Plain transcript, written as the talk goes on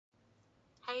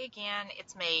Hey again,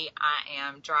 it's me. I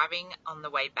am driving on the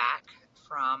way back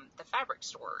from the fabric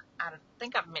store. I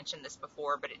think I've mentioned this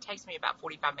before, but it takes me about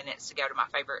 45 minutes to go to my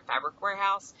favorite fabric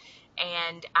warehouse,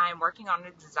 and I'm working on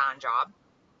a design job.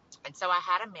 And so I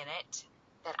had a minute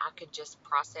that I could just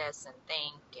process and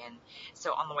think. And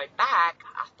so on the way back,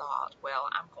 I thought, well,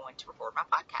 I'm going to record my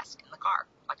podcast in the car,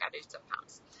 like I do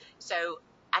sometimes. So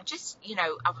I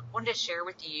wanted to share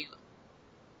with you,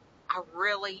 I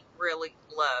really, really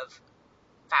love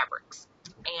fabrics.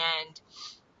 And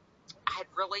I had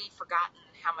really forgotten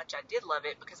how much I did love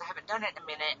it because I haven't done it in a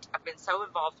minute. I've been so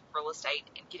involved with real estate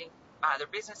and getting my other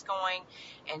business going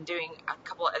and doing a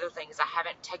couple of other things. I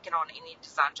haven't taken on any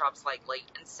design jobs lately.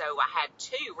 And so I had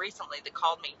two recently that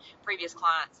called me, previous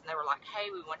clients, and they were like, hey,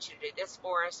 we want you to do this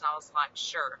for us. And I was like,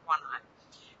 sure, why not?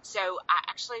 So I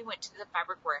actually went to the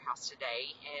fabric warehouse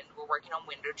today and we're working on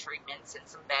window treatments and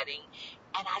some bedding.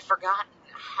 And I'd forgotten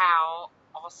how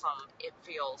awesome it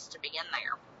feels to be in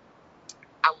there.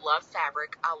 I love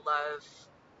fabric. I love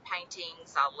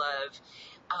paintings. I love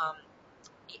um,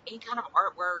 any kind of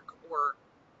artwork or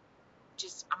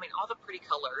all the pretty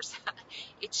colors.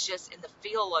 It's just in the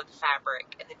feel of the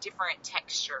fabric and the different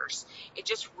textures. It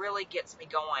just really gets me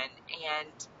going.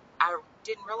 And I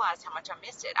didn't realize how much I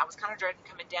missed it. I was kind of dreading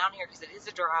coming down here because it is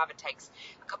a drive. It takes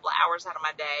a couple of hours out of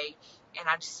my day. And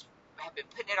I just have been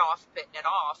putting it off.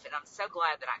 And I'm so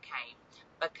glad that I came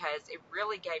because it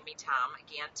really gave me time,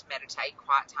 again, to meditate,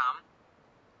 quiet time,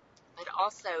 but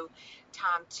also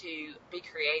time to be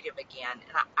creative again.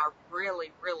 And I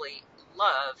really, really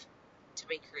love to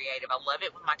be creative. I love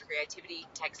it when my creativity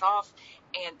takes off.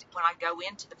 And when I go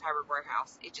into the fabric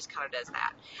warehouse, it just kind of does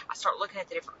that. I start looking at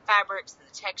the different fabrics and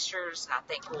the textures, and I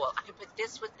think, well, I could put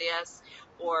this with this,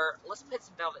 or let's put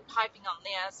some velvet piping on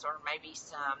this, or maybe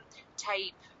some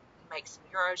tape, make some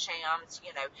Euro shams,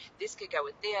 this could go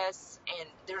with this. And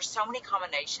there's so many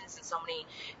combinations and so many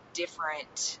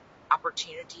different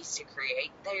opportunities to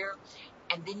create there.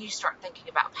 And then you start thinking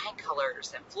about paint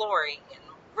colors and flooring and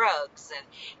rugs,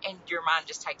 and your mind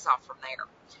just takes off from there.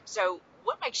 So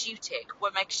what makes you tick?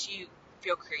 What makes you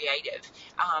feel creative?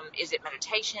 Is it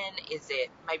meditation? Is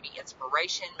it maybe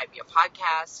inspiration? Maybe a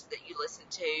podcast that you listen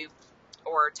to,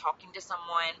 or talking to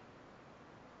someone?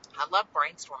 I love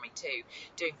brainstorming too,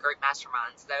 doing group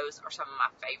masterminds. Those are some of my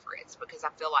favorites because I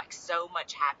feel like so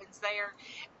much happens there.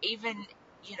 Even,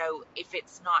 if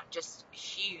it's not just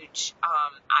huge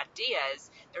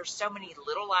ideas, there's so many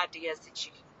little ideas that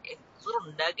you can, and little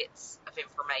nuggets of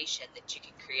information that you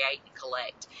can create and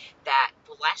collect that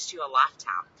will last you a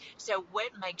lifetime. So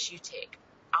what makes you tick?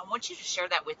 I want you to share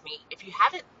that with me. If you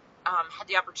haven't had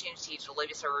the opportunity to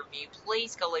leave us a review,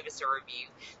 please go leave us a review.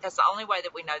 That's the only way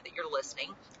that we know that you're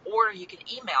listening. Or you can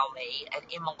email me at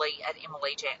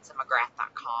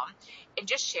emily@emilyjansenmcgrath.com and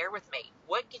just share with me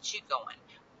what gets you going.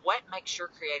 What makes your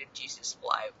creative juices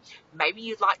flow? Maybe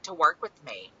you'd like to work with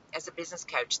me as a business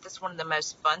coach. That's one of the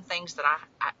most fun things that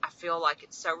I feel like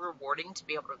it's so rewarding to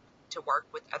be able to work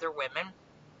with other women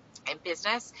in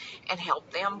business and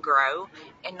help them grow,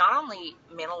 and not only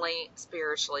mentally,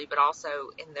 spiritually, but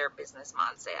also in their business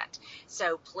mindset.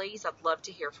 So please, I'd love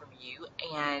to hear from you,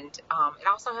 and it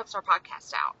also helps our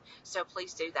podcast out, so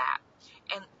please do that.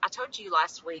 And I told you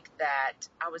last week that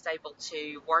I was able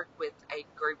to work with a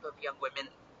group of young women.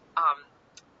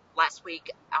 Last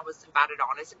week I was invited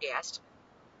on as a guest,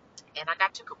 and I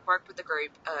got to work with a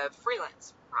group of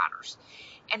freelance writers.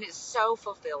 And it's so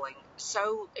fulfilling.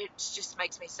 It just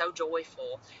makes me so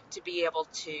joyful to be able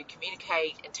to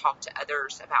communicate and talk to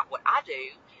others about what I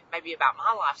do, maybe about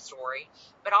my life story,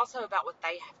 but also about what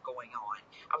they have going on.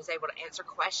 I was able to answer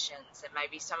questions, and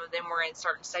maybe some of them were in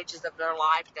certain stages of their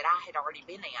life that I had already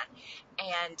been in.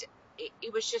 And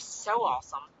it was just so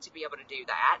awesome to be able to do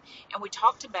that. And we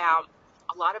talked about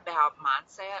a lot about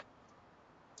mindset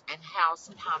and how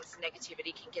sometimes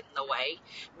negativity can get in the way.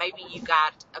 Maybe you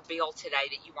got a bill today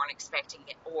that you weren't expecting,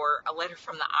 or a letter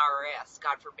from the IRS,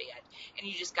 God forbid, and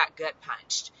you just got gut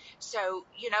punched. So,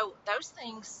 those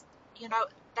things,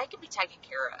 they can be taken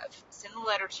care of. Send a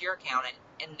letter to your accountant,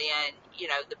 and then,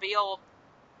 the bill,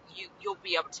 you'll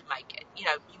be able to make it. You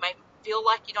may feel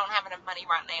like you don't have enough money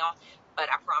right now, but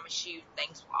I promise you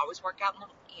things will always work out in the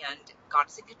end. God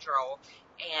is in control,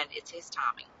 and it's His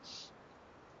timing.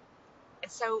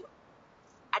 And so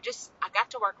I got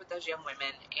to work with those young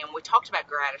women, and we talked about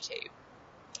gratitude.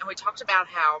 And we talked about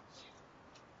how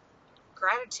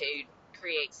gratitude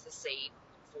creates the seed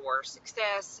for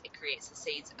success. It creates the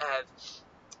seeds of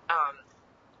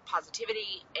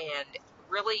positivity, and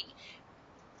really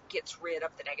gets rid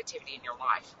of the negativity in your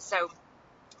life. So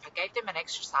I gave them an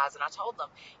exercise, and I told them,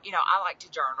 I like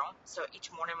to journal. So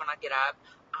each morning when I get up,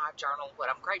 I journal what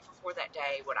I'm grateful for that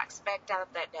day, what I expect out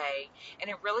of that day, and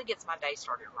it really gets my day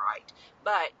started right.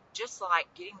 But just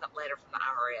like getting the letter from the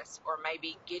IRS, or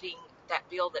maybe getting that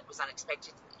bill that was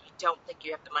unexpected, you don't think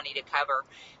you have the money to cover,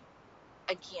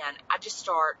 again, I just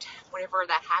start, whenever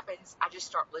that happens, I just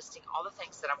start listing all the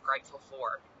things that I'm grateful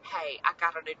for. Hey, I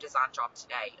got a new design job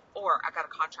today, or I got a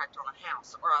contract on a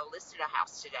house, or I listed a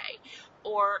house today,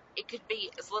 or it could be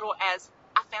as little as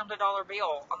I found a dollar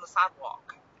bill on the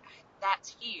sidewalk. That's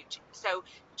huge. So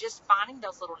just finding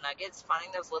those little nuggets,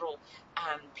 finding those little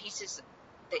pieces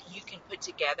that you can put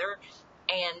together,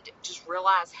 and just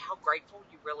realize how grateful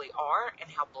you really are and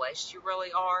how blessed you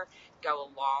really are, go a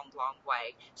long, long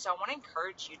way. So I want to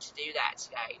encourage you to do that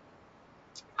today.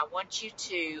 I want you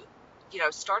to,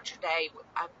 start your day.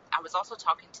 I was also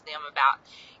talking to them about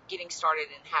getting started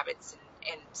in habits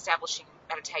and establishing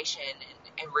meditation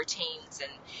and routines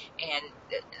and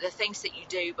the things that you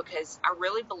do, because I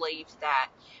really believe that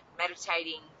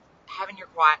meditating, having your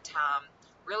quiet time,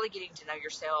 really getting to know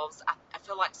yourselves. I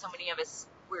feel like so many of us,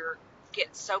 we're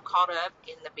getting so caught up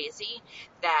in the busy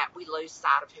that we lose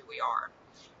sight of who we are.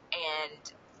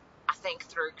 And I think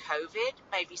through COVID,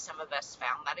 maybe some of us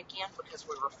found that again, because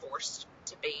we were forced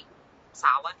to be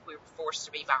silent. We were forced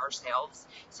to be by ourselves.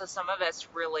 So some of us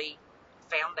really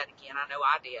found that again. I know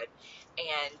I did.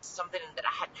 And something that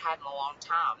I hadn't had in a long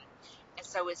time. And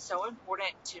so it's so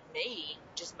important to me,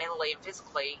 just mentally and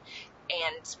physically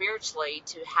and spiritually,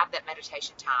 to have that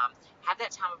meditation time, have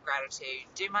that time of gratitude,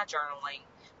 do my journaling,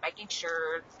 making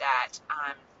sure that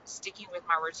I'm sticking with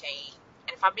my routine.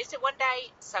 And if I miss it one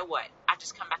day, so what? I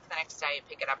just come back the next day and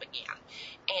pick it up again.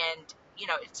 And,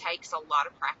 it takes a lot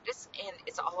of practice, and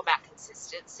it's all about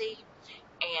consistency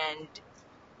and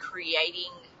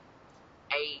creating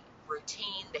a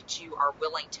routine that you are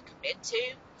willing to commit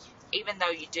to, even though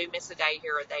you do miss a day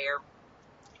here or there.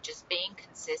 Just being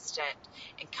consistent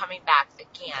and coming back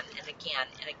again and again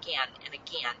and again and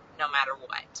again, no matter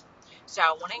what. So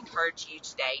I want to encourage you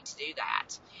today to do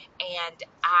that. And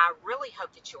I really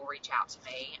hope that you'll reach out to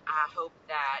me. I hope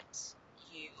that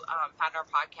you find our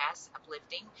podcast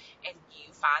uplifting and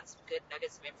you find some good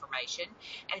nuggets of information.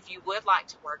 And if you would like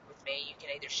to work with me, you can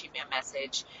either shoot me a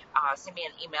message, send me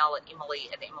an email at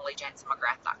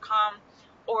emily@emilyjansenmcgrath.com,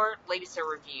 or leave us a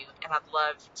review, and I'd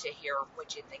love to hear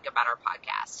what you think about our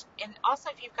podcast. And also,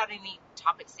 if you've got any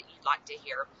topics that you'd like to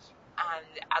hear,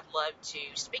 I'd love to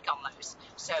speak on those.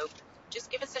 So just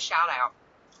give us a shout out.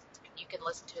 You can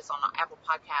listen to us on Apple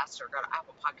Podcasts or go to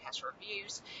Apple Podcast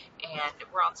Reviews, and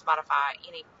we're on Spotify,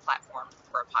 any platform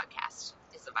where a podcast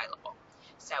is available.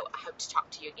 So I hope to talk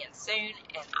to you again soon,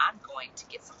 and I'm going to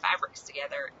get some fabrics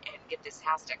together and get this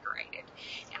house decorated,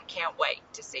 and can't wait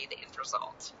to see the end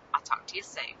result. I'll talk to you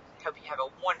soon. Hope you have a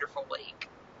wonderful week.